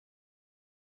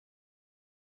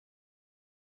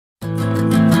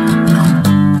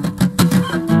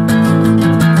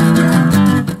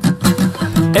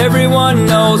everyone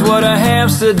knows what a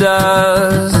hamster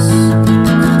does.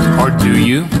 Or do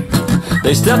you?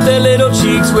 They stuff their little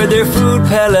cheeks with their food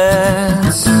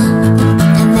pellets.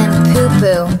 And then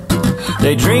poo-poo.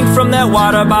 They drink from that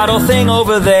water bottle thing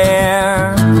over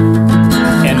there.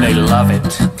 And they love it.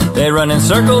 They run in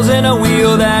circles in a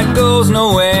wheel that goes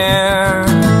nowhere. Or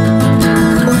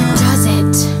does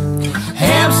it?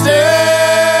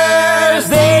 Hamsters,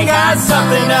 they got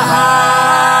something to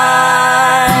hide.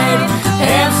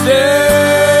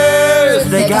 Hamsters,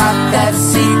 they got that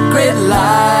secret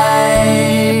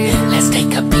life. Let's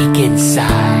take a peek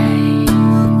inside.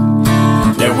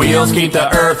 Their wheels keep the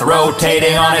earth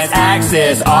rotating on its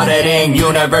axis, auditing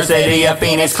University of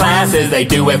Phoenix classes. They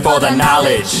do it for the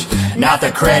knowledge, not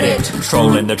the credit.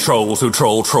 Trolling the trolls who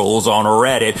troll trolls on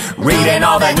Reddit. Reading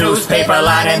all the newspaper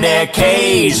lining their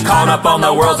cage. Caught up on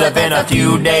the world's event a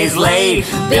few days late.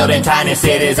 Building tiny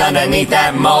cities underneath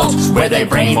that mulch, where they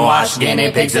brainwash guinea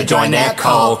pigs to join their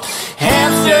cult.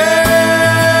 Hamsters,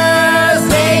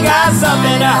 they got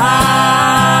something to hide.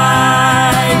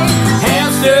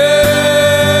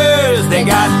 Hamsters, they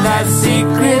got that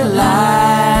secret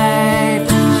life.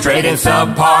 Trading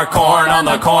subpar corn on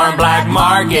the corn black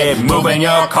market. Moving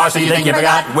your car so you think you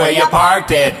forgot where you parked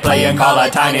it. Playing Call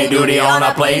of Tiny Duty on a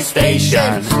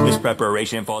PlayStation. It's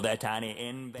preparation for that tiny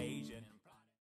invasion.